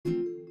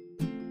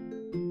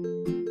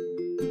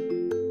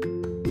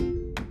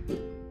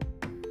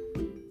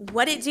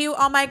What it do,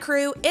 all my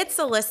crew? It's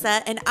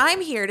Alyssa, and I'm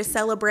here to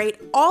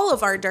celebrate all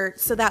of our dirt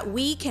so that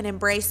we can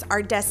embrace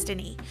our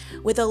destiny.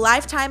 With a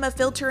lifetime of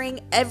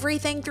filtering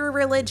everything through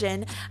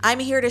religion, I'm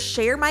here to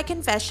share my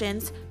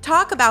confessions,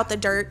 talk about the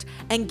dirt,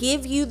 and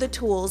give you the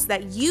tools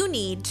that you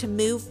need to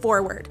move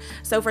forward.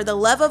 So for the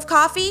love of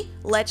coffee,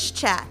 let's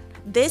chat.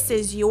 This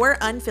is your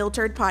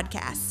Unfiltered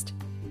Podcast.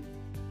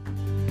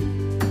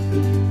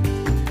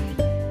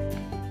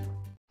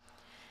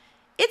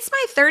 It's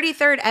my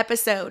 33rd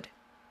episode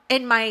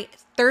in my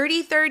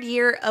 33rd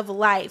year of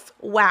life.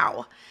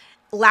 Wow.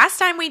 Last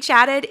time we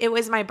chatted, it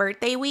was my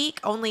birthday week,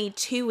 only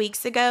 2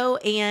 weeks ago,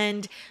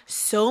 and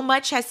so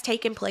much has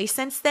taken place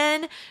since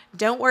then.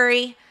 Don't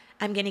worry,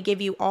 I'm going to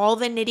give you all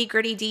the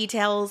nitty-gritty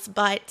details,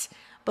 but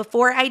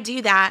before I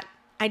do that,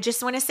 I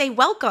just want to say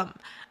welcome.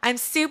 I'm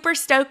super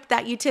stoked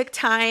that you took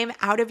time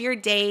out of your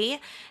day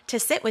to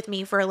sit with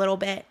me for a little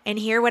bit and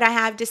hear what I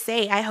have to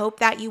say. I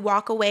hope that you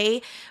walk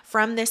away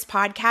from this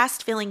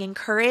podcast feeling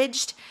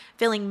encouraged,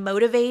 feeling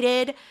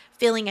motivated,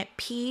 feeling at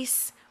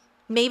peace,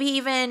 maybe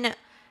even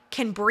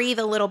can breathe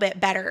a little bit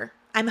better.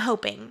 I'm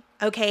hoping,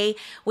 okay?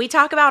 We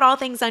talk about all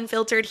things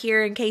unfiltered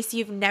here in case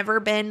you've never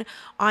been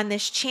on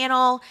this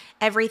channel.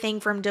 Everything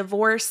from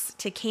divorce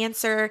to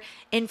cancer,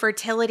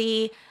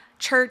 infertility,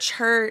 church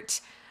hurt,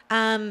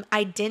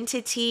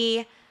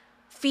 identity,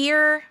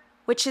 fear,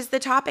 which is the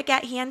topic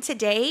at hand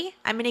today.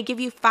 I'm going to give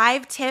you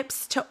 5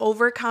 tips to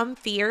overcome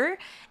fear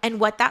and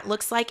what that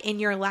looks like in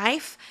your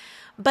life.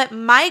 But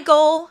my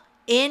goal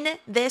in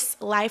this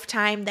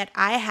lifetime that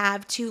I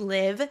have to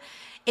live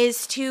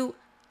is to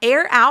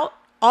air out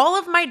all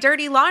of my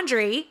dirty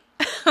laundry,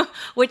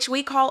 which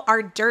we call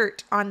our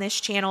dirt on this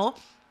channel,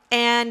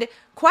 and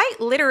quite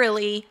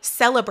literally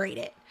celebrate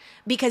it,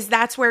 because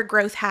that's where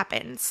growth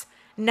happens.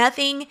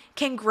 Nothing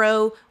can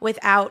grow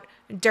without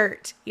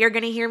dirt. You're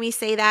going to hear me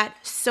say that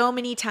so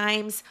many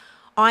times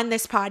on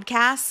this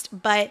podcast,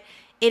 but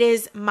it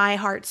is my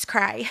heart's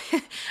cry.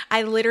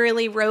 I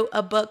literally wrote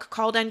a book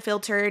called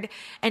Unfiltered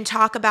and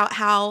talk about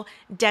how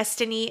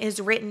destiny is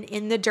written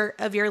in the dirt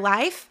of your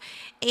life.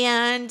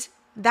 And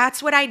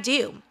that's what I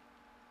do.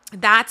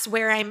 That's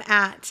where I'm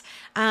at.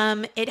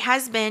 It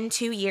has been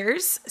 2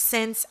 years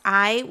since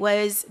I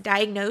was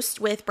diagnosed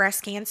with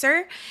breast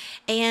cancer.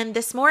 And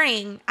this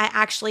morning, I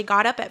actually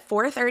got up at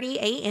 4:30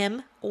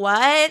 a.m.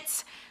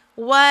 What?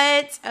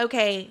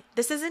 Okay,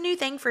 this is a new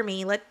thing for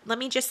me. Let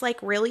me just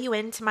reel you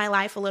into my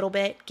life a little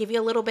bit, give you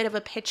a little bit of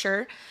a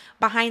picture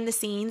behind the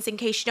scenes in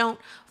case you don't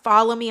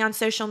follow me on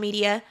social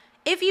media.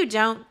 If you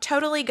don't,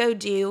 totally go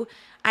do.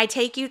 I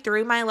take you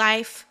through my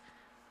life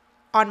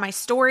on my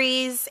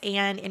stories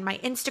and in my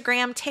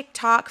Instagram,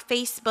 TikTok,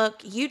 Facebook,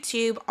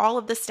 YouTube, all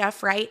of the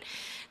stuff, right?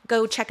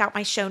 Go check out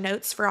my show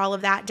notes for all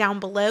of that down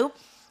below.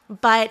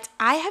 But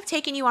I have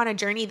taken you on a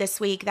journey this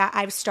week that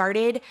I've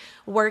started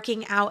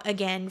working out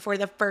again for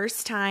the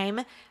first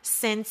time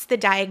since the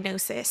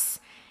diagnosis.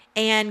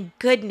 And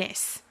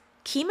goodness,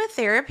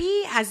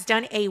 chemotherapy has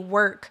done a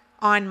work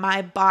on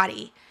my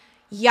body.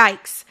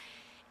 Yikes.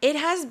 It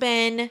has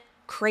been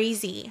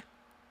crazy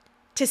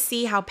to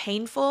see how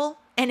painful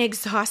and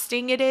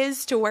exhausting it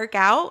is to work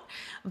out,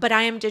 but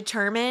I am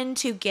determined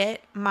to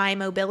get my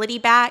mobility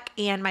back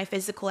and my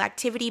physical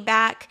activity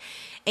back,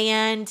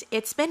 and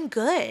it's been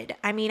good.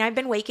 I mean, I've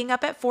been waking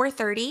up at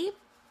 4:30.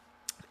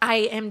 I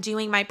am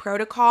doing my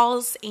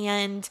protocols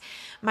and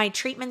my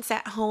treatments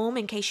at home.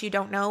 In case you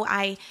don't know,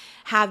 I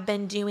have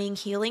been doing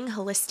healing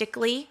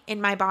holistically in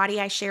my body.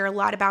 I share a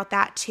lot about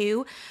that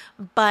too,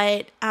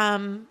 but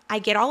I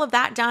get all of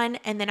that done,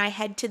 and then I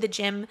head to the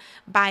gym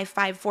by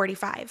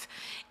 5:45.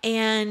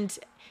 And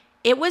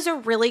it was a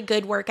really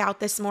good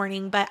workout this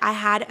morning, but I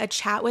had a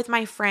chat with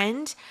my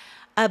friend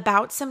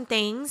about some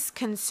things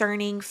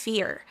concerning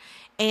fear.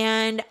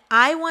 And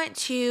I want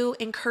to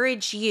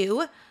encourage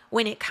you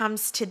when it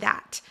comes to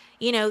that.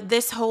 You know,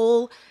 this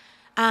whole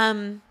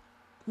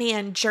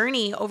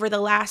journey over the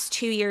last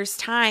 2 years'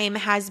 time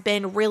has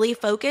been really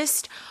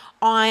focused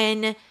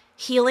on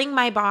healing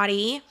my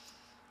body,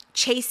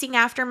 chasing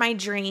after my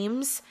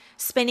dreams,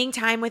 spending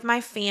time with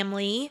my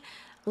family,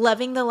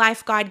 loving the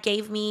life God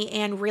gave me,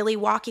 and really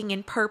walking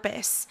in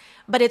purpose.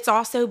 But it's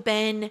also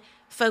been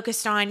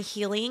focused on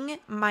healing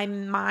my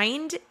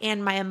mind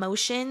and my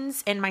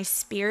emotions and my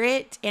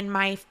spirit and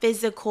my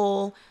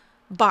physical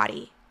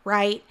body,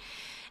 right?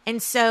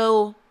 And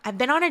so I've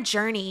been on a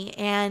journey,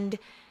 and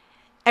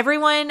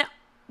everyone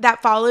that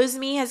follows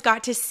me has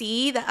got to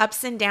see the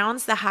ups and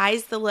downs, the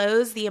highs, the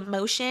lows, the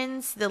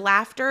emotions, the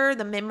laughter,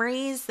 the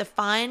memories, the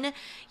fun.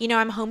 You know,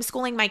 I'm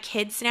homeschooling my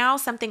kids now,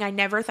 something I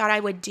never thought I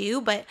would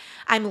do, but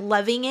I'm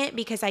loving it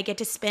because I get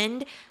to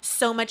spend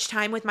so much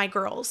time with my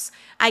girls.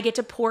 I get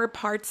to pour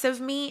parts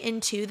of me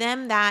into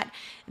them that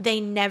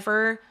they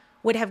never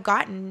would have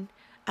gotten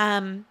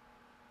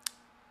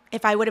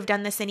if I would have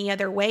done this any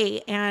other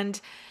way.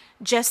 And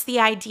just the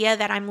idea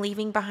that I'm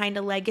leaving behind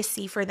a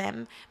legacy for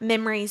them,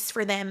 memories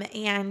for them,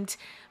 and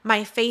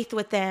my faith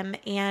with them.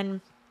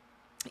 And,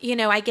 you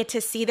know, I get to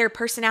see their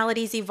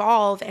personalities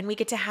evolve, and we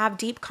get to have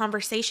deep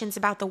conversations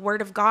about the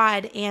Word of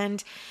God.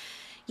 And,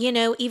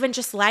 even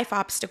just life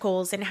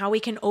obstacles and how we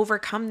can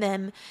overcome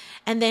them.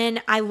 And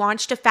then I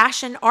launched a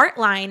fashion art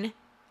line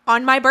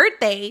on my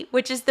birthday,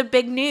 which is the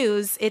big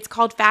news. It's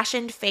called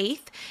Fashioned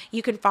Faith.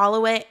 You can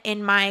follow it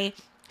in my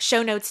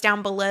show notes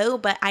down below,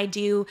 but I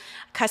do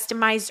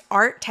customized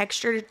art,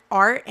 textured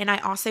art, and I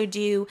also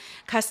do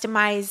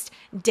customized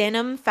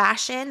denim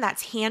fashion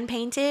that's hand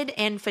painted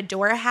and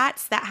fedora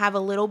hats that have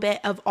a little bit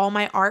of all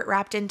my art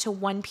wrapped into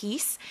one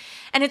piece.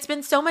 And it's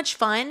been so much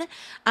fun.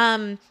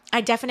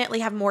 I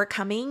definitely have more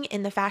coming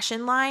in the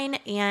fashion line.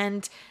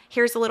 And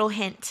here's a little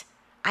hint.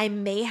 I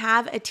may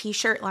have a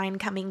t-shirt line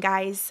coming,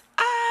 guys.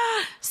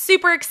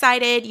 Super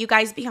excited. You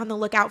guys be on the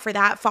lookout for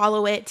that.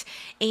 Follow it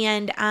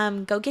and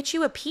go get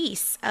you a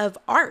piece of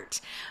art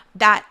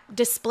that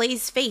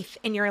displays faith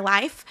in your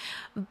life.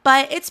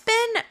 But it's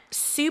been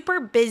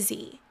super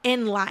busy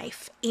in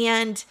life.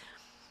 And,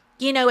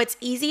 it's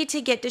easy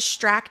to get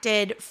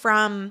distracted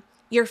from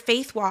your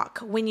faith walk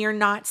when you're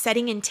not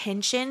setting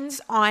intentions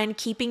on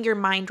keeping your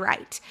mind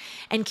right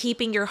and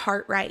keeping your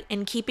heart right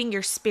and keeping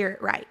your spirit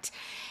right.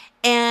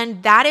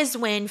 And that is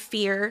when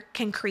fear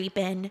can creep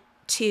in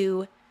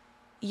to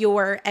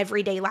your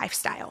everyday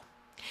lifestyle.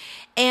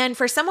 And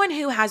for someone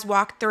who has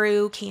walked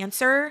through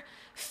cancer,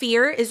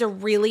 fear is a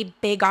really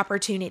big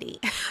opportunity.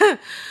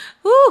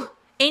 Woo!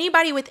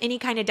 Anybody with any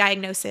kind of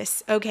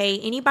diagnosis, okay?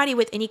 Anybody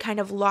with any kind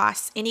of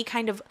loss, any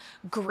kind of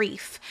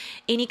grief,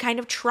 any kind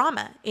of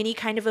trauma, any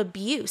kind of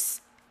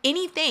abuse,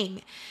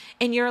 anything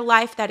in your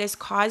life that has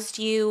caused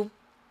you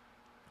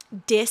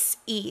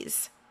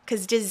dis-ease,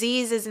 because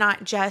disease is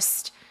not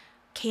just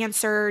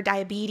cancer,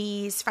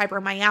 diabetes,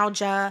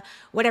 fibromyalgia,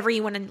 whatever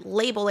you want to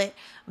label it,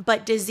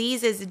 but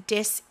disease is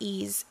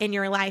dis-ease in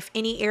your life,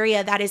 any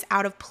area that is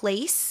out of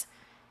place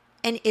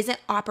and isn't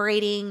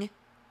operating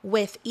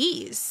with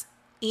ease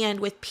and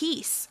with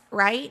peace,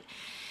 right?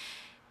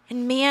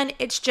 And man,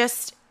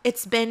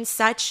 it's been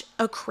such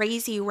a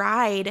crazy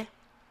ride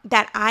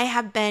that I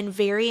have been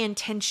very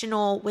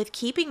intentional with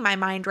keeping my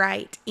mind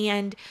right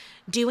and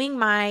doing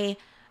my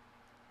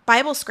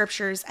Bible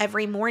scriptures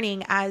every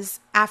morning as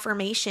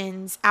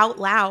affirmations out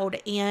loud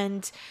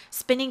and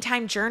spending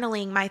time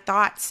journaling my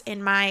thoughts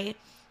and my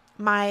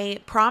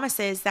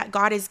promises that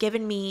God has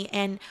given me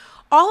and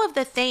all of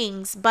the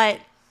things.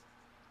 But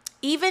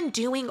even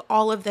doing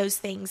all of those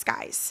things,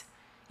 guys,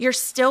 you're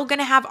still going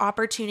to have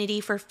opportunity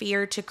for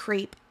fear to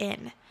creep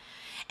in.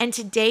 And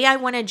today I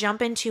want to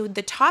jump into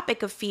the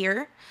topic of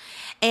fear.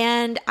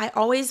 And I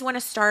always want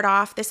to start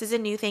off, this is a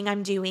new thing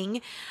I'm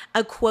doing,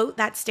 a quote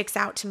that sticks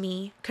out to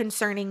me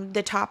concerning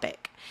the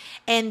topic.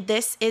 And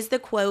this is the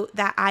quote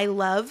that I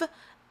love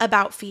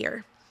about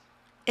fear.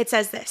 It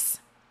says this: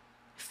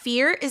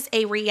 fear is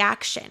a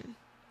reaction.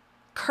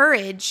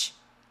 Courage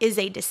is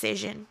a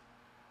decision.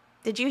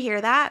 Did you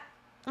hear that?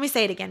 Let me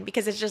say it again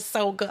because it's just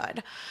so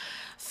good.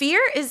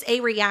 Fear is a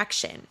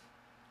reaction.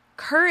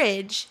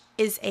 Courage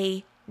is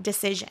a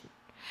decision.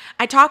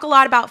 I talk a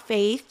lot about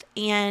faith,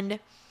 and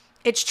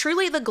it's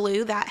truly the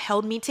glue that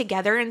held me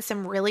together in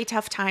some really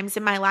tough times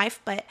in my life,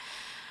 but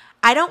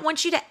I don't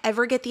want you to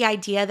ever get the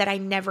idea that I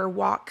never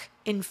walk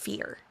in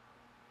fear.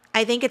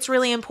 I think it's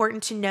really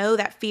important to know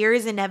that fear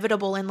is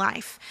inevitable in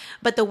life,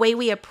 but the way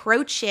we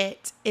approach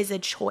it is a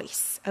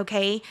choice,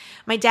 okay?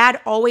 My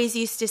dad always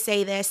used to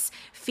say this: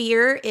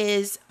 fear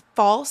is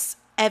false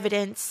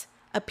evidence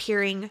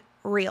appearing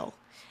real.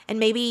 And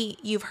maybe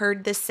you've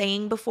heard this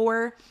saying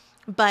before,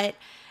 but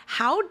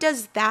how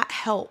does that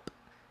help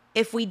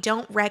if we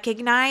don't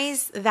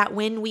recognize that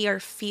when we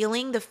are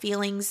feeling the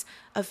feelings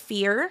of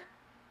fear,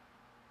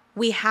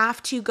 we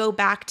have to go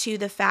back to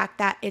the fact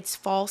that it's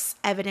false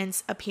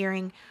evidence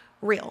appearing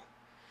real?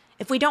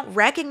 If we don't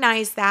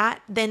recognize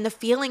that, then the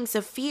feelings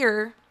of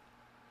fear,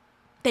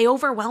 they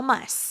overwhelm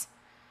us.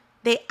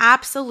 They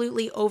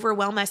absolutely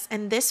overwhelm us.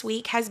 And this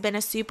week has been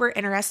a super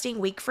interesting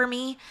week for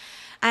me.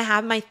 I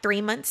have my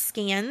 3-month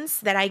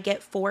scans that I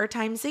get 4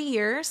 times a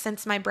year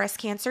since my breast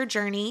cancer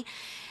journey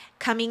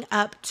coming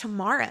up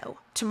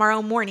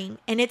tomorrow morning.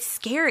 And it's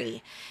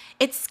scary.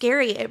 It's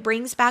scary. It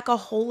brings back a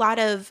whole lot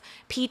of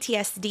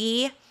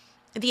PTSD,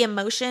 the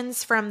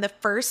emotions from the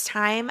first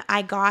time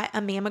I got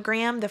a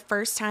mammogram, the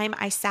first time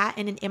I sat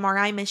in an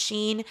MRI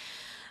machine,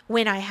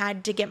 when I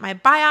had to get my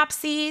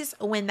biopsies,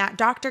 when that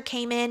doctor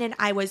came in and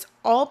I was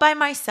all by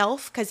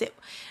myself because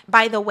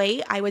by the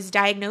way, I was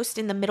diagnosed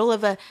in the middle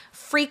of a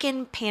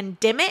freaking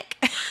pandemic.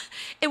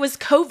 It was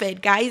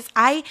COVID, guys.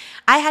 I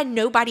had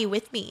nobody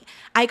with me.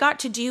 I got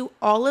to do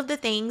all of the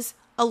things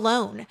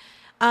alone.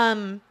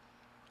 And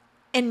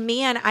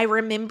man, I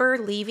remember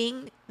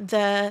leaving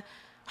the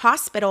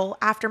hospital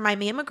after my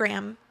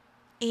mammogram,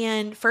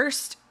 and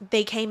first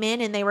they came in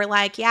and they were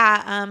like,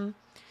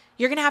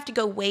 you're going to have to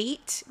go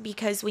wait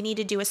because we need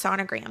to do a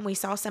sonogram. We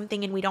saw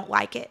something and we don't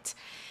like it.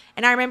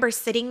 And I remember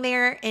sitting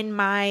there in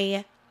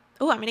my,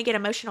 I'm going to get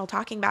emotional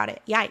talking about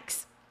it.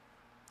 Yikes.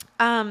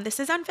 This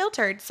is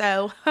unfiltered.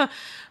 So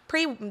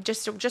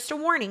just a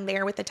warning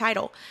there with the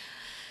title.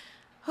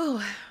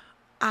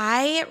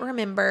 I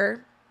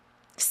remember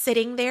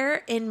sitting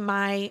there in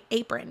my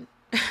apron,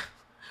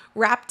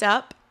 wrapped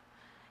up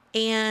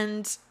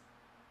and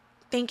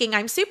thinking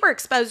I'm super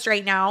exposed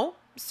right now,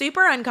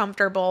 super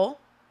uncomfortable.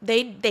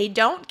 They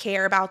don't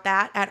care about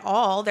that at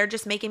all. They're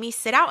just making me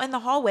sit out in the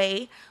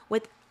hallway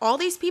with all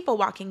these people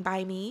walking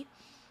by me.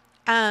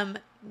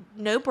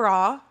 No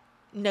bra,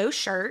 no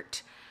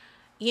shirt,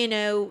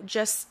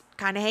 just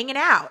kind of hanging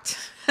out.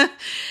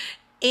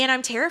 And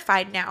I'm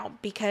terrified now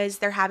because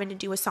they're having to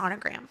do a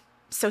sonogram.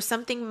 So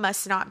something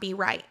must not be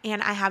right.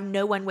 And I have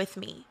no one with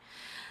me.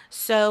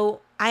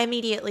 So I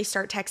immediately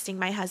start texting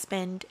my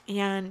husband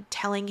and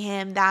telling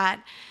him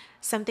that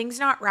something's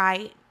not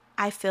right.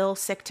 I feel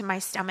sick to my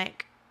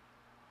stomach.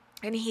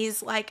 And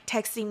he's like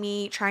texting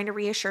me, trying to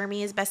reassure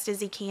me as best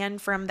as he can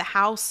from the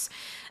house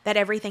that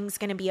everything's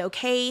going to be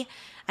okay.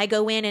 I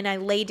go in and I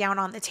lay down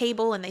on the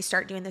table and they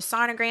start doing the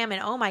sonogram.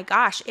 And oh my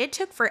gosh, it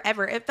took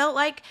forever. It felt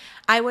like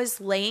I was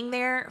laying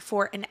there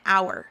for an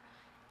hour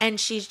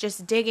and she's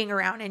just digging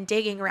around and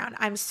digging around.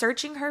 I'm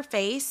searching her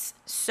face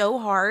so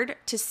hard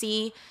to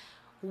see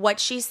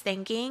what she's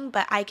thinking,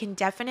 but I can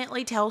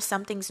definitely tell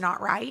something's not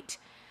right.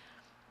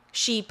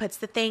 She puts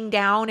the thing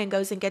down and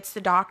goes and gets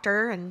the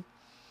doctor, and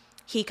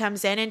he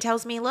comes in and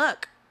tells me,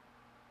 look,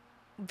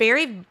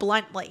 very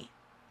bluntly,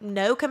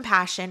 no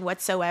compassion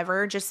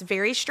whatsoever, just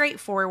very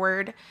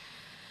straightforward,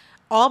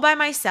 all by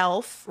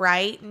myself,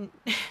 right?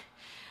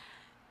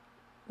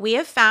 We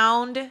have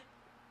found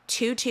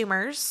 2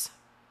 tumors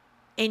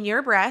in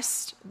your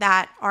breast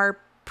that are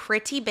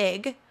pretty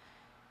big,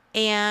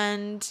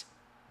 and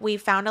we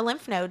found a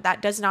lymph node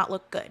that does not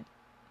look good.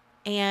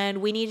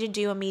 And we need to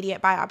do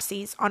immediate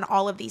biopsies on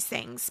all of these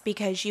things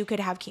because you could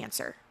have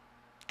cancer.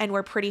 And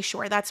we're pretty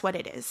sure that's what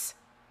it is.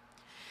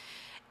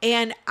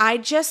 And I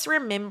just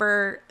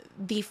remember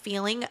the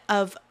feeling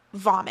of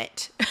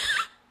vomit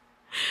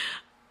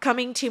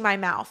coming to my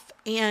mouth.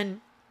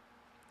 And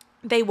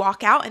they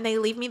walk out and they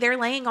leave me there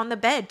laying on the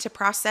bed to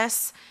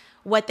process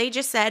what they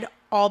just said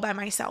all by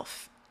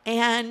myself.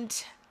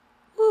 And,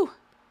 whew,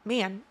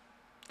 man,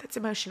 that's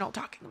emotional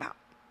talking about.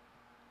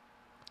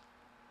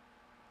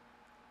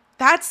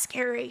 That's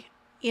scary,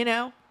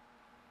 31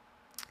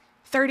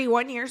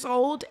 years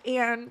old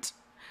and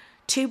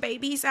 2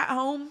 babies at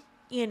home,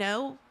 and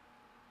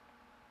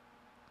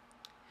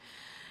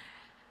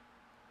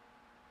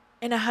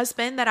a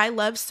husband that I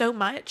love so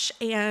much.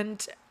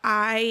 And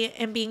I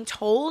am being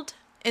told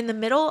in the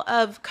middle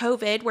of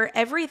COVID, where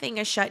everything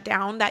is shut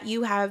down, that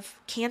you have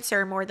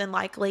cancer more than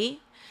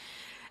likely.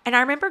 And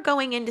I remember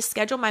going in to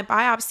schedule my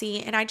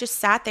biopsy and I just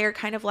sat there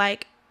kind of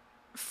like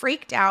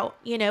freaked out.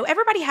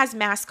 Everybody has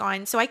masks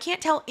on, so I can't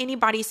tell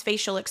anybody's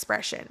facial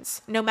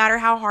expressions, no matter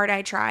how hard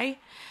I try.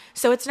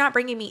 So it's not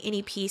bringing me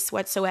any peace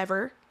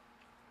whatsoever.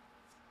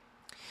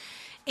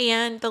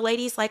 And the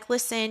lady's like,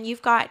 listen,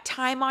 you've got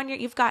time on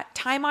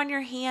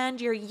your hand.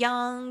 You're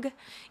young.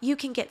 You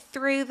can get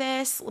through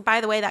this.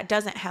 By the way, that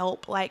doesn't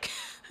help.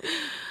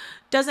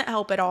 Doesn't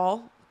help at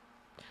all.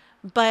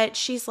 But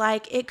she's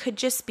like, it could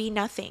just be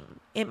nothing.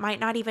 It might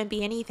not even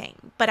be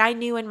anything. But I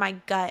knew in my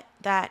gut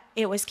that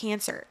it was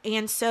cancer.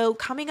 And so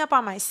coming up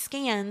on my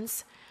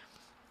scans,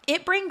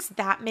 it brings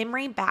that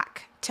memory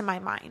back to my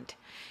mind.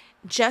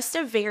 Just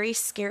a very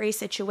scary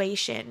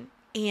situation.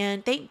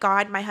 And thank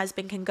God my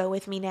husband can go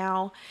with me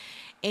now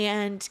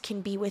and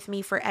can be with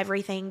me for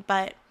everything.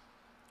 But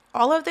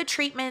all of the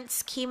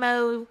treatments,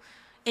 chemo,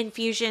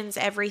 infusions,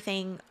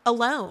 everything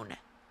alone.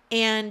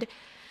 And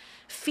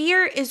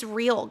fear is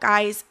real,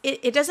 guys.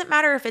 It doesn't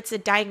matter if it's a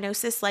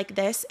diagnosis like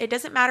this. It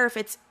doesn't matter if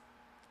it's,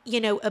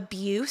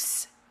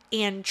 abuse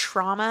and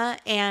trauma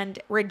and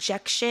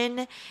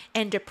rejection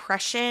and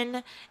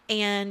depression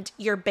and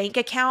your bank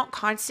account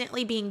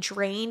constantly being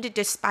drained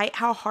despite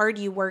how hard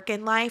you work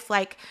in life.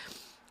 Like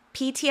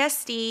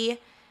PTSD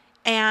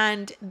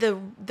and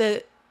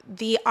the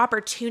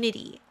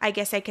opportunity, I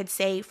guess I could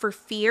say, for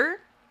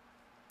fear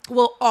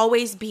will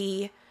always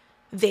be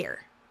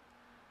there.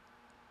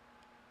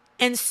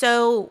 And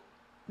so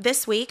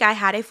this week I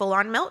had a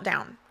full-on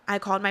meltdown. I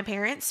called my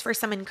parents for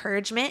some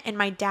encouragement, and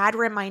my dad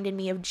reminded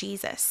me of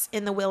Jesus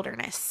in the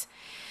wilderness.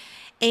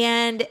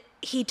 And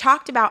he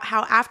talked about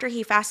how after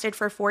he fasted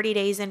for 40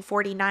 days and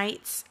 40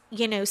 nights,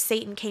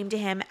 Satan came to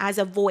him as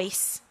a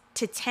voice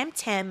to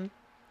tempt him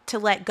to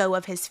let go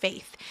of his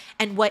faith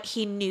and what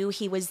he knew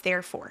he was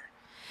there for.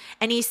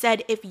 And he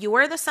said, if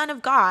you're the Son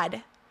of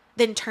God,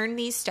 then turn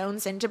these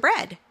stones into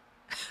bread.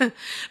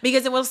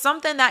 Because it was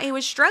something that he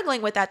was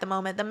struggling with at the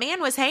moment. The man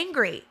was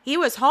hangry. He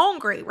was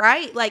hungry,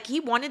 right? Like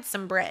he wanted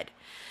some bread.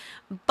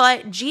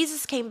 But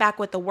Jesus came back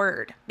with the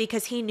word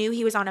because he knew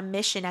he was on a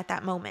mission at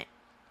that moment.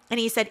 And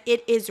he said,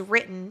 it is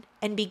written,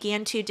 and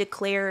began to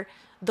declare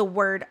the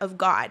word of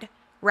God,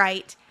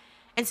 right?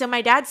 And so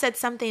my dad said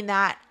something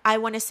that I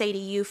want to say to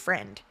you,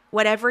 friend.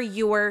 Whatever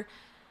your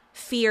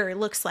fear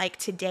looks like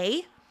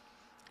today,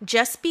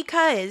 just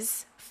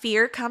because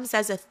fear comes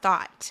as a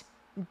thought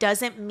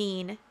doesn't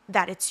mean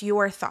that it's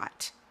your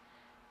thought.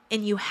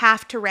 And you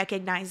have to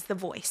recognize the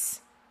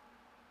voice.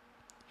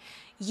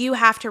 You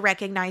have to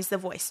recognize the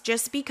voice.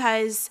 Just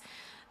because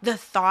the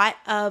thought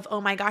of, oh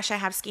my gosh, I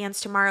have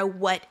scans tomorrow,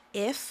 what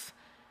if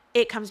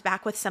it comes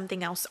back with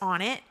something else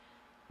on it,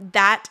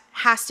 that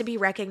has to be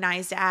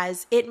recognized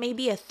as it may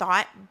be a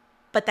thought,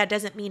 but that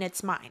doesn't mean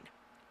it's mine.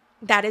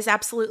 That is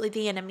absolutely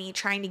the enemy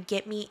trying to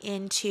get me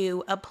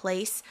into a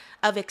place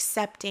of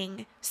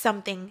accepting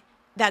something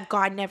that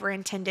God never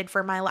intended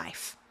for my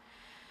life.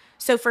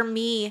 So for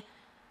me,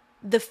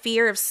 the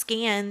fear of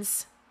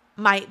scans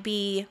might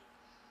be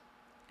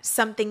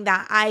something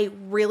that I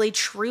really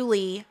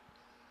truly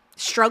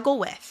struggle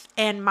with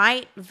and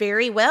might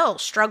very well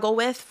struggle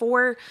with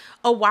for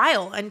a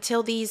while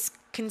until these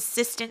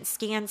consistent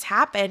scans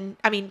happen.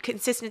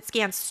 Consistent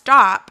scans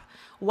stop.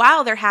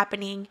 While they're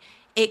happening,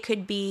 it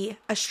could be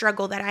a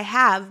struggle that I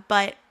have,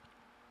 but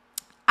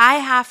I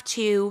have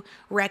to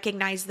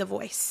recognize the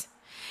voice.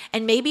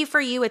 And maybe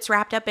for you, it's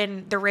wrapped up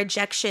in the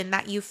rejection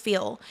that you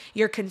feel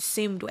you're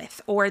consumed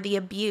with, or the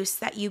abuse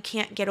that you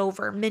can't get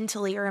over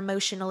mentally or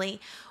emotionally.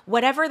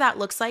 Whatever that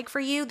looks like for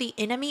you, the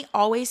enemy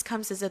always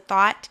comes as a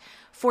thought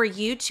for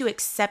you to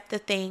accept the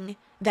thing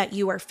that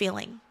you are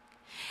feeling.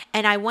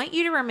 And I want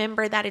you to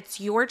remember that it's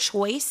your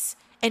choice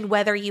and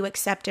whether you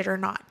accept it or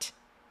not.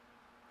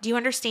 Do you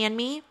understand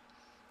me?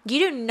 You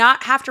do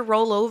not have to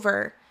roll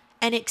over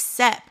and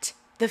accept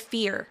the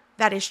fear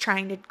that is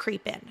trying to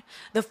creep in,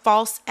 the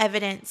false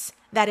evidence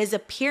that is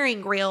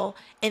appearing real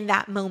in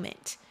that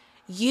moment.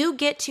 You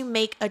get to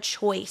make a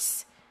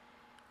choice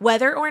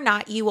whether or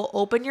not you will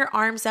open your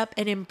arms up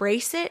and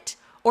embrace it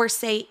or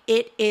say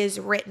it is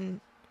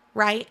written,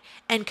 right?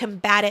 And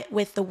combat it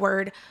with the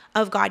word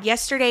of God.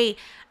 Yesterday,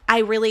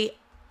 I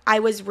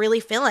was really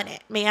feeling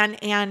it, man.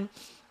 And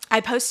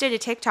I posted a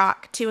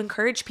TikTok to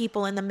encourage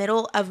people in the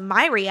middle of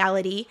my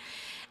reality.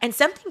 And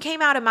something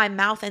came out of my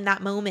mouth in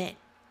that moment.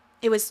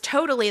 It was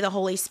totally the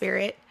Holy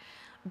Spirit.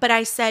 But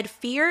I said,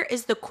 fear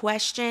is the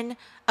question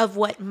of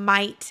what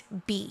might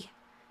be.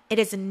 It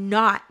is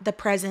not the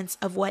presence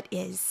of what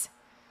is.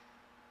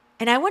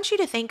 And I want you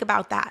to think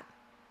about that.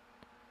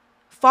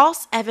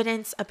 False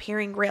evidence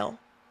appearing real.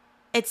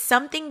 It's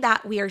something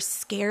that we are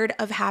scared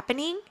of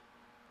happening,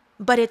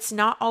 but it's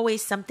not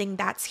always something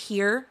that's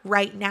here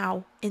right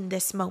now in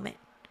this moment.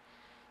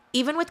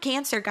 Even with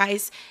cancer,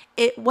 guys,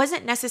 it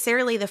wasn't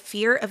necessarily the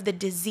fear of the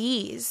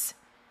disease.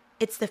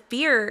 It's the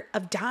fear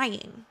of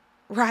dying,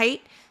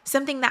 right?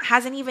 Something that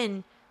hasn't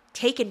even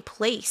taken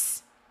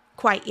place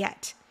quite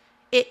yet.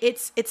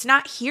 It's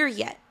not here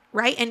yet,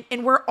 right?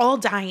 And we're all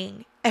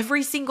dying.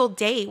 Every single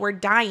day we're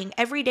dying.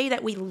 Every day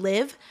that we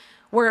live,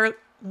 we're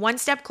one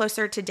step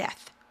closer to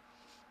death.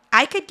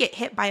 I could get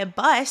hit by a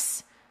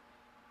bus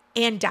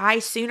and die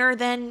sooner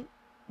than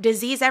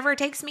disease ever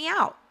takes me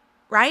out,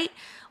 right?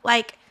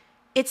 Like,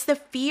 it's the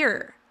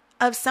fear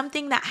of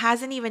something that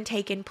hasn't even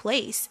taken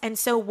place. And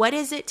so what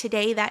is it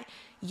today that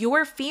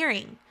you're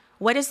fearing?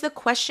 What is the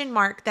question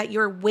mark that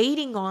you're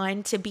waiting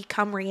on to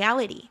become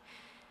reality?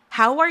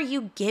 How are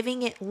you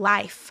giving it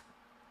life?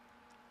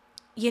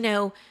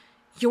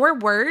 Your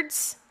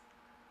words,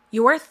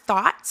 your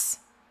thoughts,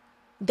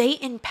 they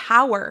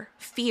empower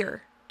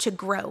fear to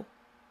grow.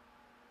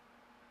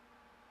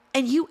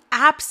 And you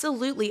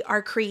absolutely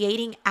are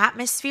creating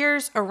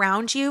atmospheres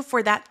around you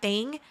for that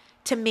thing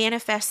to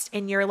manifest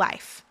in your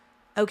life,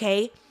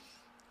 okay?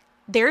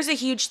 There's a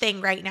huge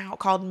thing right now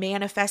called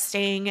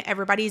manifesting.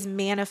 Everybody's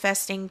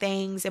manifesting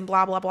things and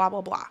blah, blah, blah,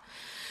 blah, blah.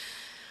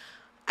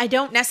 I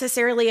don't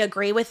necessarily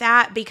agree with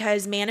that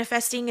because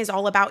manifesting is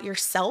all about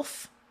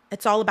yourself.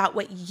 It's all about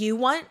what you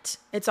want.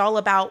 It's all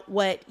about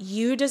what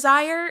you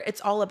desire.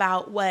 It's all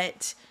about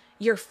what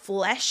your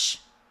flesh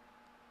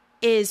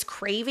is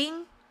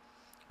craving.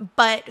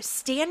 But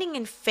standing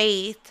in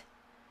faith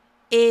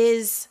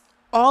is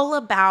all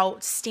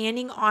about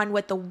standing on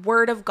what the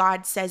Word of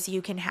God says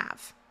you can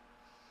have.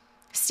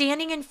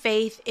 Standing in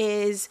faith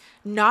is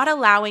not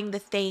allowing the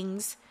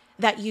things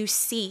that you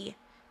see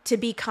to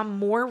become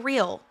more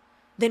real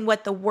than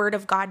what the Word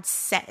of God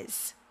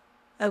says.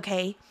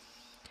 Okay?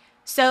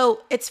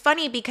 So it's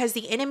funny because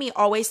the enemy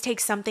always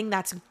takes something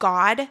that's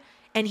God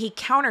and he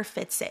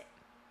counterfeits it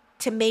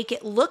to make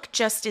it look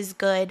just as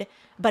good,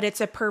 but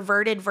it's a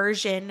perverted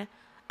version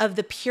of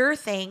the pure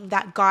thing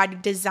that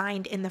God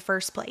designed in the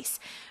first place.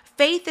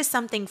 Faith is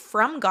something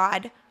from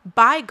God,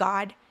 by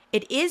God.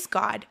 It is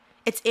God.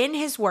 It's in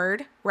His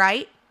Word,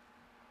 right?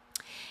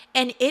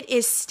 And it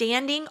is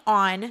standing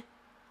on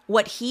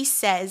what He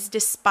says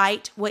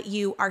despite what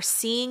you are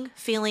seeing,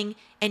 feeling,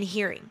 and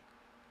hearing,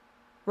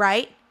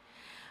 right?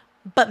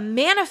 But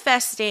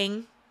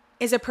manifesting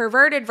is a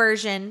perverted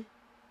version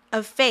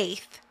of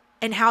faith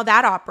and how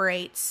that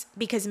operates,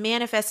 because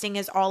manifesting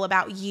is all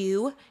about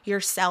you,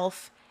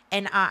 yourself,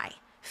 and I.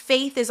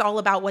 Faith is all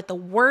about what the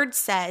Word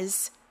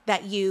says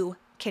that you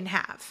can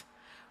have,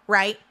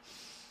 right?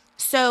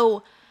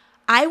 So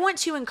I want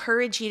to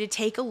encourage you to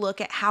take a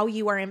look at how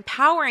you are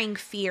empowering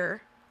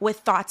fear with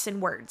thoughts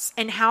and words,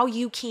 and how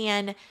you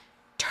can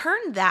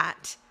turn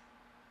that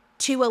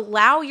to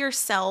allow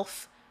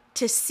yourself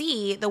to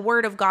see the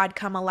Word of God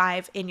come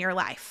alive in your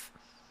life.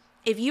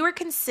 If you are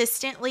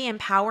consistently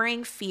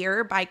empowering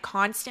fear by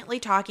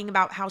constantly talking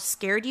about how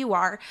scared you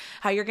are,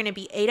 how you're going to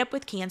be ate up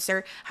with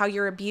cancer, how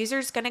your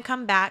abuser's going to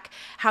come back,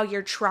 how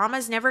your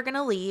trauma's never going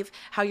to leave,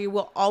 how you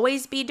will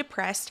always be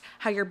depressed,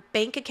 how your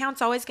bank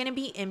account's always going to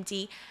be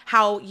empty,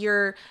 how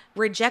your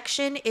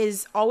rejection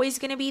is always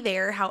going to be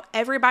there, how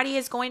everybody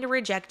is going to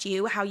reject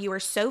you, how you are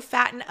so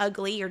fat and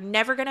ugly, you're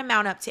never going to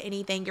mount up to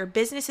anything, your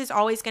business is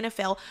always going to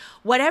fail.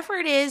 Whatever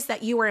it is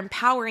that you are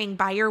empowering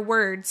by your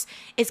words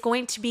is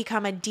going to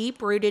become a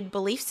deep-rooted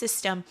belief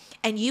system,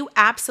 and you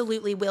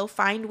absolutely will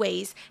find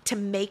ways to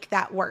make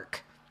that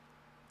work.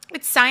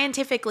 It's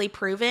scientifically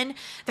proven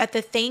that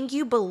the thing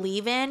you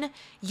believe in,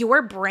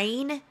 your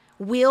brain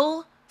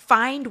will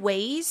find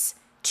ways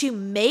to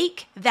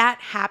make that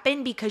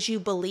happen because you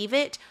believe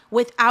it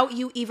without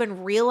you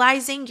even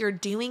realizing you're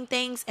doing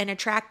things and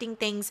attracting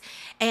things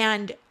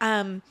and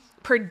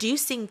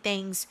producing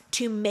things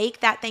to make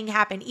that thing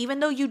happen.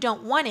 Even though you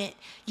don't want it,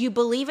 you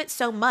believe it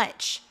so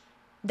much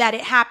that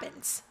it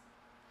happens.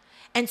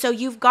 And so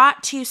you've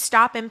got to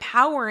stop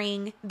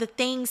empowering the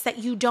things that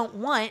you don't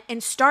want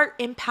and start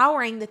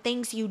empowering the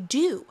things you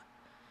do.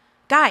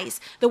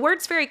 Guys, the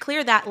word's very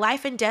clear that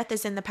life and death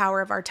is in the power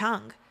of our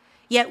tongue.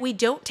 Yet we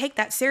don't take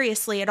that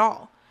seriously at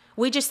all.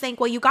 We just think,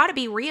 well, you got to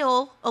be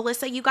real,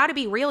 Alyssa. You got to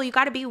be real. You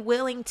got to be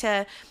willing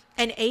to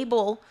and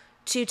able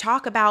to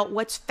talk about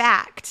what's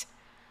fact.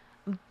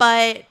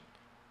 But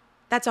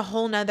that's a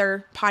whole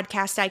nother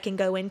podcast I can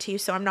go into,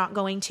 so I'm not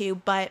going to.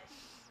 But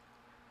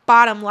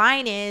bottom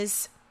line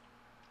is,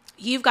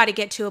 you've got to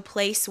get to a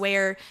place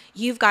where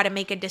you've got to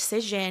make a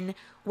decision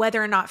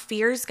whether or not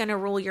fear is going to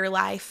rule your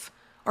life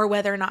or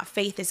whether or not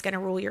faith is going to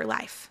rule your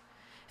life.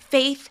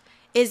 Faith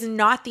is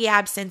not the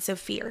absence of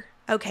fear,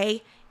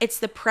 okay? It's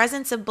the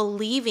presence of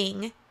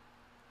believing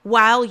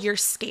while you're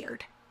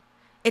scared.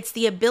 It's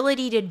the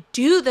ability to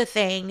do the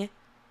thing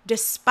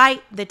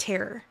despite the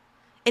terror.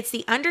 It's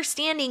the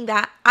understanding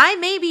that I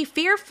may be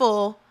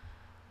fearful,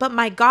 but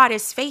my God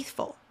is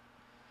faithful.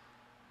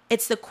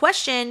 It's the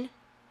question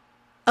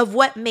of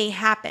what may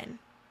happen,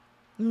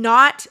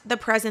 not the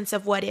presence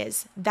of what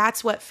is.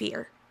 That's what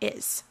fear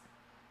is.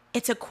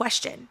 It's a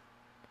question.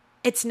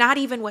 It's not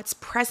even what's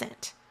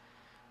present.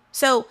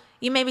 So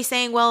you may be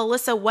saying, well,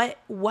 Alyssa,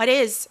 what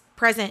is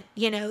present?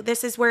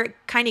 This is where it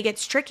kind of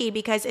gets tricky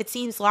because it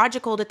seems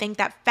logical to think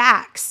that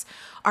facts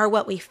are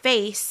what we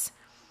face.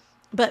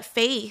 But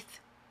faith,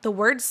 the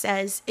word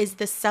says, is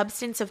the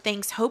substance of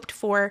things hoped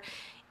for,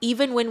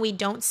 even when we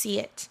don't see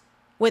it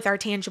with our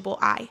tangible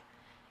eye.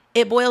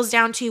 It boils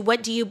down to,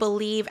 what do you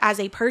believe as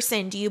a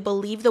person? Do you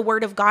believe the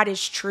word of God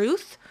is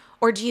truth?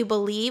 Or do you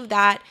believe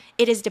that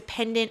it is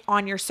dependent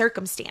on your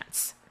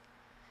circumstance?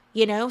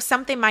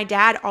 Something my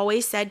dad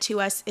always said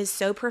to us is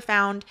so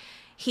profound.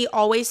 He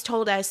always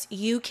told us,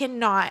 you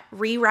cannot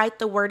rewrite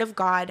the word of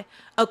God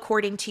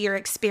according to your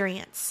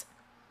experience.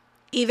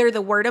 Either the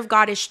word of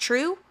God is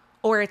true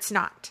or it's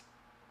not.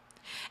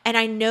 And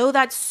I know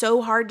that's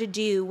so hard to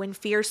do when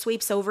fear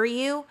sweeps over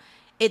you.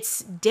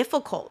 It's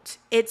difficult.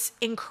 It's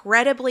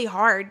incredibly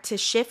hard to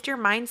shift your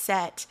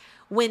mindset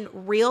when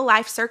real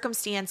life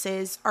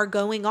circumstances are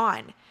going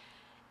on.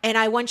 And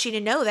I want you to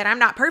know that I'm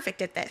not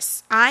perfect at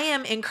this. I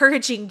am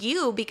encouraging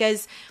you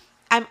because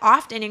I'm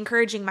often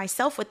encouraging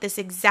myself with this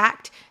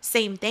exact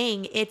same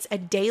thing. It's a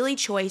daily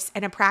choice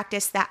and a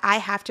practice that I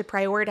have to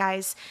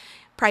prioritize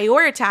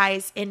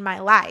in my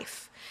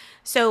life.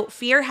 So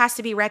fear has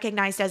to be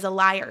recognized as a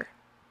liar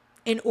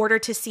in order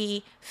to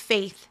see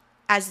faith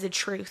as the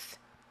truth,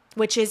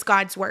 which is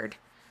God's word.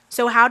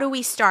 So how do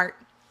we start?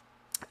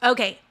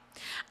 Okay,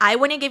 I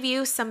want to give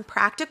you some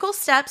practical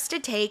steps to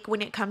take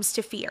when it comes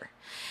to fear.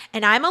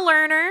 And I'm a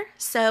learner,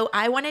 so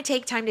I want to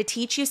take time to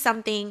teach you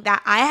something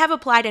that I have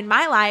applied in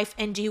my life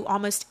and do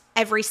almost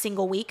every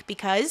single week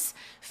because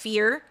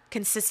fear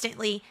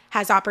consistently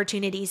has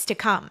opportunities to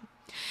come.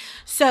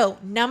 So,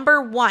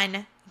 number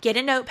 1, get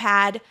a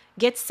notepad,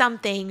 get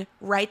something,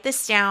 write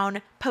this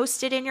down,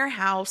 post it in your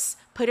house,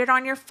 put it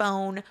on your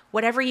phone,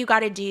 whatever you got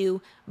to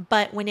do.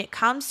 But when it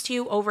comes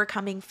to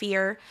overcoming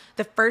fear,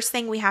 the first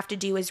thing we have to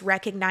do is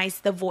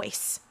recognize the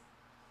voice.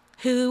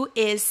 Who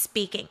is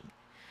speaking?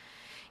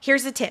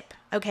 Here's a tip,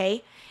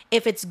 okay?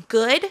 If it's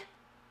good,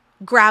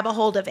 grab a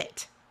hold of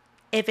it.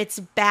 If it's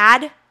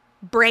bad,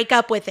 break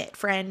up with it,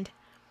 friend.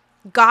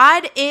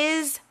 God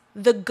is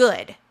the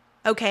good,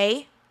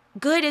 okay?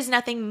 Good is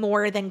nothing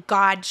more than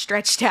God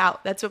stretched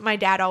out. That's what my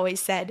dad always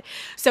said.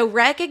 So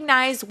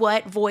recognize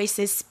what voice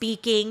is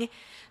speaking.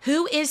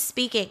 Who is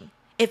speaking?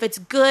 If it's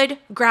good,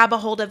 grab a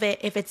hold of it.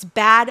 If it's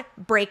bad,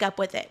 break up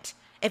with it.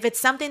 If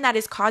it's something that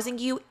is causing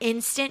you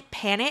instant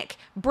panic,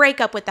 break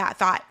up with that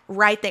thought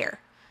right there.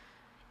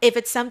 If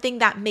it's something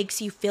that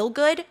makes you feel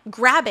good,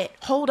 grab it.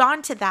 Hold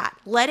on to that.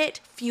 Let it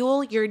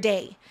fuel your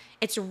day.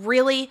 It's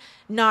really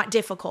not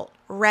difficult.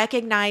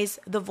 Recognize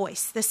the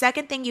voice. The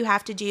second thing you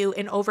have to do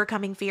in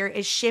overcoming fear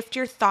is shift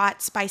your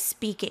thoughts by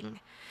speaking.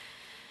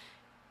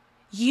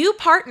 You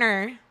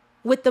partner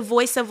with the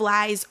voice of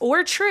lies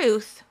or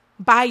truth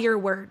by your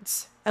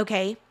words,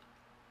 okay?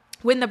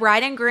 When the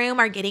bride and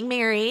groom are getting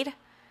married,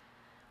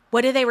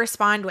 What do they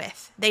respond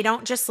with? They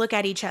don't just look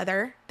at each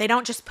other. They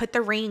don't just put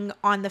the ring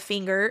on the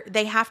finger.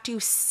 They have to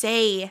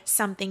say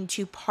something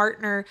to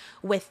partner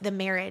with the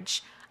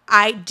marriage.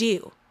 I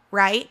do,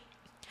 right?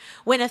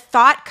 When a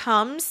thought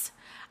comes,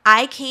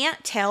 I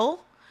can't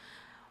tell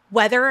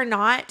whether or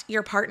not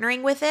you're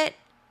partnering with it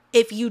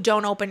if you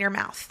don't open your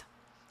mouth.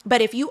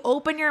 But if you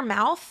open your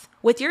mouth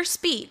with your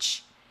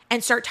speech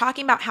and start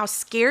talking about how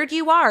scared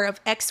you are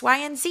of X, Y,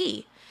 and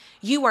Z,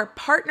 you are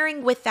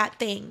partnering with that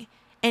thing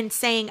and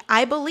saying,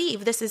 I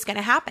believe this is going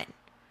to happen.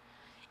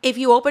 If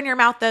you open your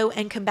mouth, though,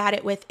 and combat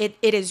it with it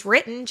is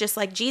written, just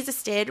like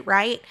Jesus did,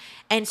 right?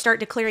 And start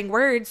declaring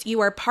words, you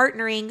are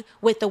partnering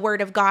with the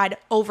word of God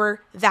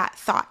over that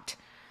thought.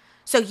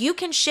 So you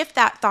can shift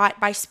that thought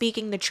by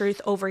speaking the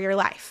truth over your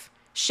life.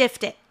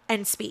 Shift it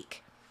and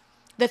speak.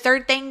 The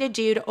third thing to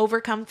do to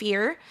overcome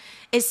fear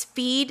is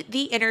feed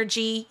the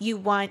energy you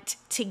want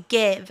to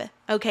give.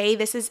 Okay,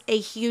 this is a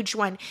huge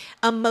one.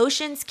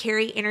 Emotions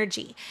carry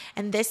energy.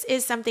 And this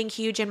is something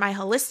huge in my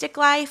holistic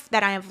life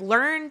that I have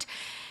learned.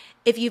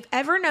 If you've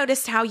ever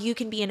noticed how you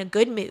can be in a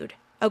good mood,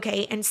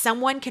 okay, and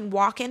someone can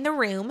walk in the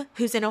room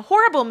who's in a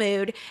horrible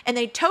mood and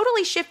they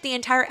totally shift the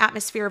entire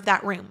atmosphere of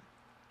that room.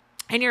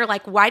 And you're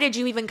like, why did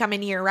you even come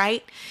in here,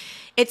 right?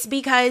 It's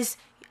because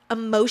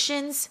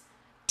emotions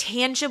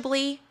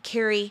tangibly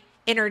carry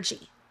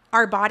energy.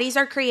 Our bodies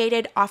are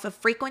created off of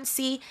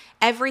frequency.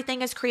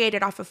 Everything is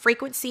created off of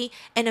frequency,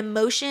 and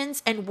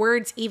emotions and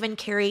words even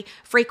carry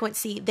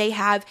frequency. They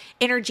have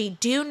energy.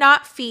 Do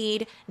not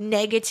feed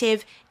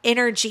negative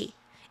energy.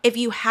 If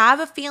you have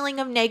a feeling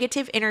of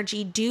negative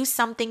energy, do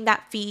something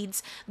that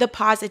feeds the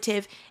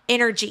positive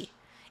energy.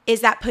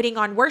 Is that putting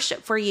on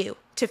worship for you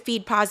to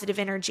feed positive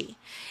energy?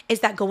 Is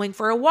that going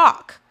for a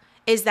walk?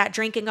 Is that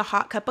drinking a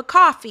hot cup of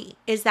coffee?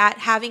 Is that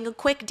having a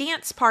quick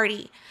dance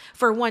party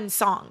for one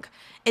song?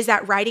 Is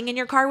that riding in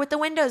your car with the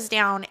windows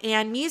down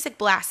and music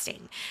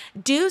blasting?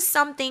 Do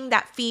something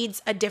that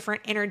feeds a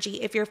different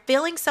energy. If you're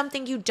feeling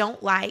something you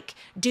don't like,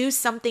 do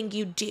something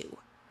you do,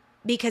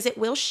 because it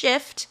will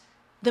shift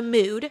the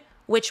mood,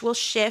 which will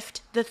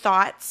shift the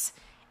thoughts,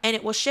 and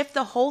it will shift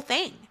the whole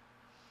thing.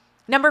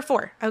 Number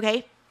 4,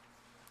 okay?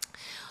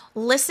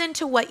 Listen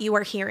to what you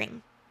are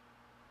hearing.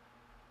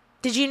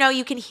 Did you know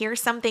you can hear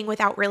something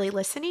without really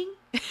listening?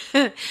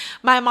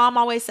 My mom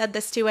always said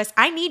this to us.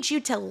 I need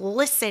you to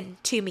listen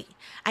to me.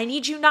 I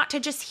need you not to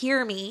just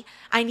hear me.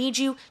 I need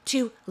you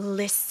to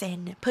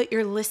listen. Put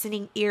your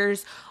listening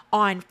ears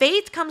on.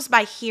 Faith comes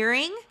by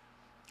hearing,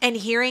 and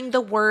hearing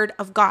the word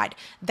of God.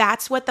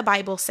 That's what the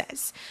Bible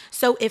says.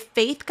 So if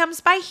faith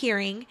comes by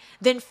hearing,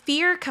 then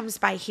fear comes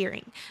by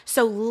hearing.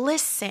 So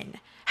listen.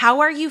 How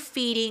are you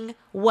feeding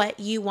what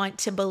you want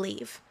to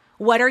believe?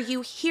 What are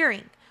you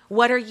hearing?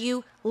 What are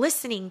you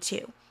listening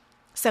to?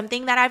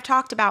 Something that I've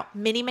talked about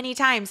many, many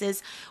times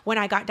is when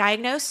I got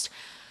diagnosed,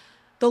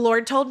 the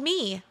Lord told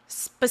me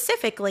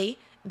specifically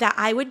that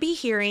I would be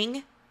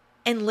hearing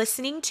and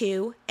listening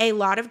to a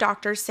lot of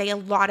doctors say a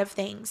lot of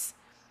things.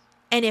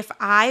 And if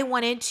I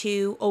wanted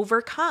to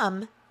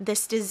overcome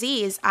this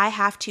disease, I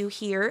have to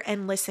hear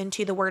and listen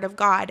to the word of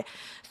God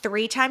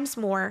 3 times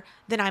more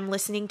than I'm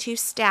listening to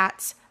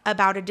stats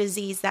about a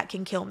disease that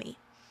can kill me.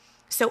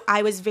 So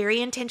I was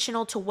very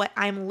intentional to what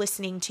I'm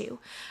listening to.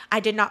 I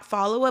did not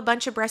follow a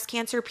bunch of breast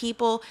cancer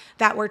people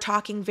that were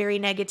talking very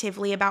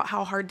negatively about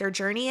how hard their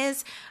journey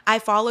is. I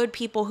followed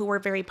people who were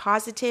very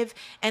positive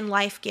and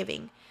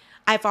life-giving.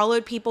 I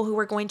followed people who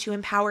were going to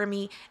empower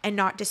me and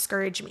not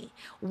discourage me.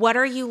 What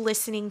are you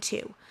listening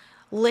to?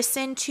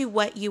 Listen to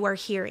what you are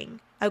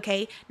hearing,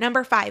 okay?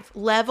 Number 5,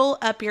 level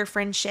up your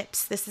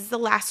friendships. This is the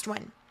last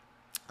one.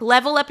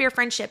 Level up your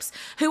friendships.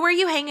 Who are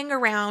you hanging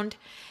around,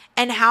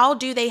 and how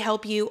do they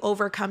help you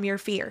overcome your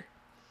fear?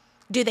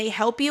 Do they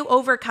help you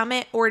overcome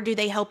it, or do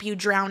they help you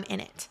drown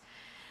in it?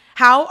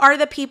 How are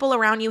the people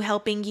around you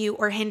helping you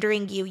or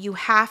hindering you? You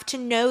have to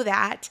know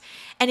that.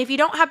 And if you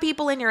don't have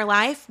people in your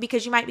life,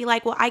 because you might be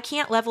like, well, I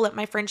can't level up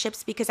my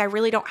friendships because I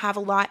really don't have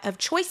a lot of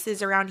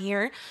choices around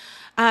here,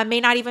 may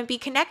not even be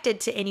connected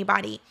to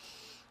anybody,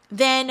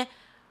 then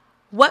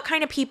what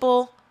kind of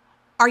people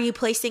are you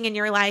placing in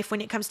your life when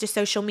it comes to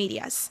social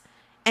medias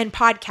and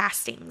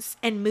podcastings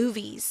and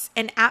movies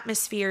and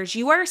atmospheres?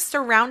 You are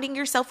surrounding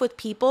yourself with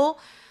people,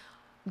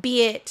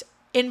 be it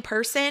in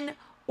person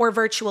or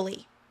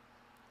virtually.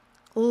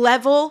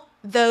 Level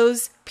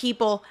those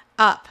people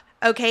up,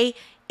 okay?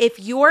 If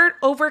you're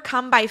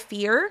overcome by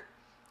fear,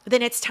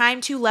 then it's time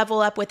to level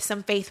up with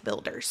some faith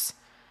builders.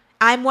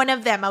 I'm one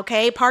of them,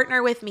 okay?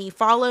 Partner with me,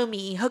 follow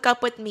me, hook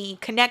up with me,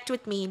 connect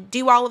with me,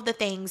 do all of the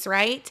things,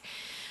 right?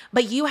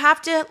 But you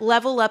have to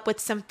level up with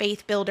some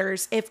faith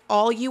builders if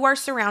all you are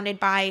surrounded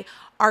by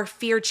are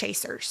fear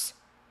chasers,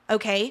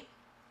 okay?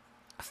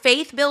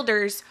 Faith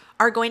builders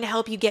are going to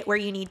help you get where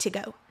you need to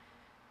go.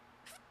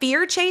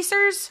 Fear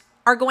chasers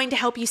are going to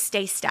help you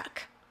stay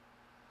stuck.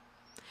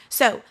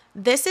 So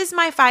this is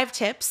my 5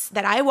 tips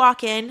that I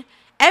walk in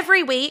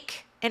every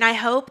week, and I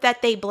hope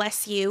that they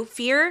bless you.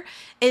 Fear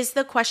is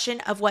the question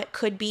of what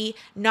could be,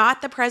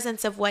 not the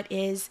presence of what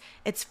is.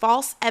 It's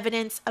false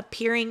evidence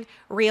appearing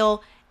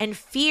real, and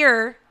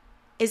fear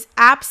is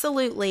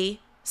absolutely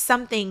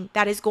something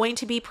that is going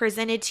to be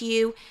presented to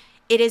you.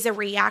 It is a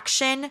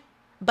reaction,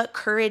 but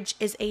courage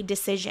is a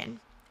decision.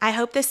 I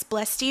hope this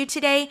blessed you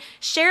today.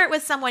 Share it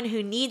with someone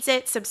who needs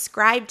it.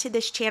 Subscribe to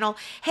this channel.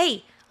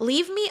 Hey,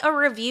 leave me a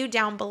review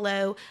down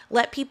below.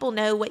 Let people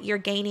know what you're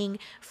gaining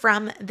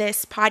from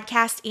this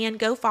podcast, and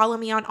go follow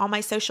me on all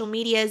my social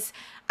medias.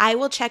 I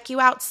will check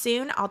you out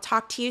soon. I'll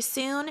talk to you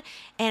soon,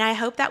 and I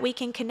hope that we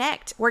can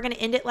connect. We're going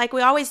to end it like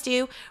we always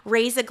do.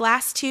 Raise a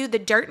glass to the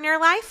dirt in your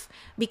life,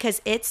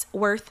 because it's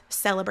worth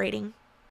celebrating.